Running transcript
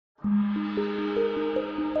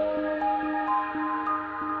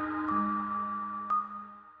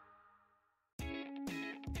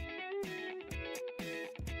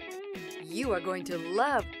You are going to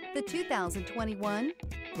love the 2021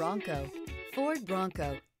 Bronco. Ford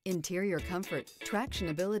Bronco. Interior comfort, traction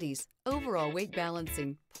abilities, overall weight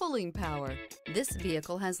balancing, pulling power. This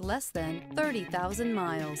vehicle has less than 30,000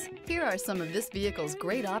 miles. Here are some of this vehicle's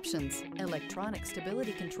great options: electronic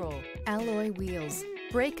stability control, alloy wheels,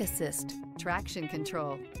 brake assist, traction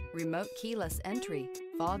control, remote keyless entry,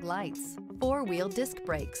 fog lights, four-wheel disc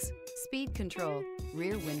brakes, speed control,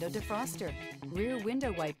 rear window defroster, rear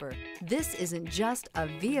window wiper. This isn't just a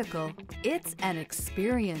vehicle, it's an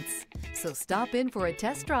experience. So stop in for a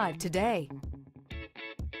test drive today.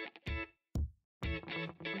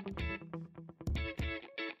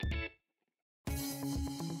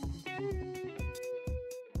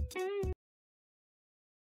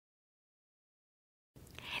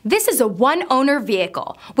 This is a one-owner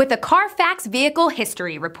vehicle with a Carfax Vehicle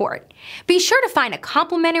History Report. Be sure to find a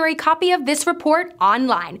complimentary copy of this report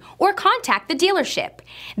online or contact the dealership.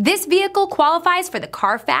 This vehicle qualifies for the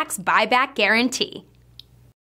Carfax Buyback Guarantee.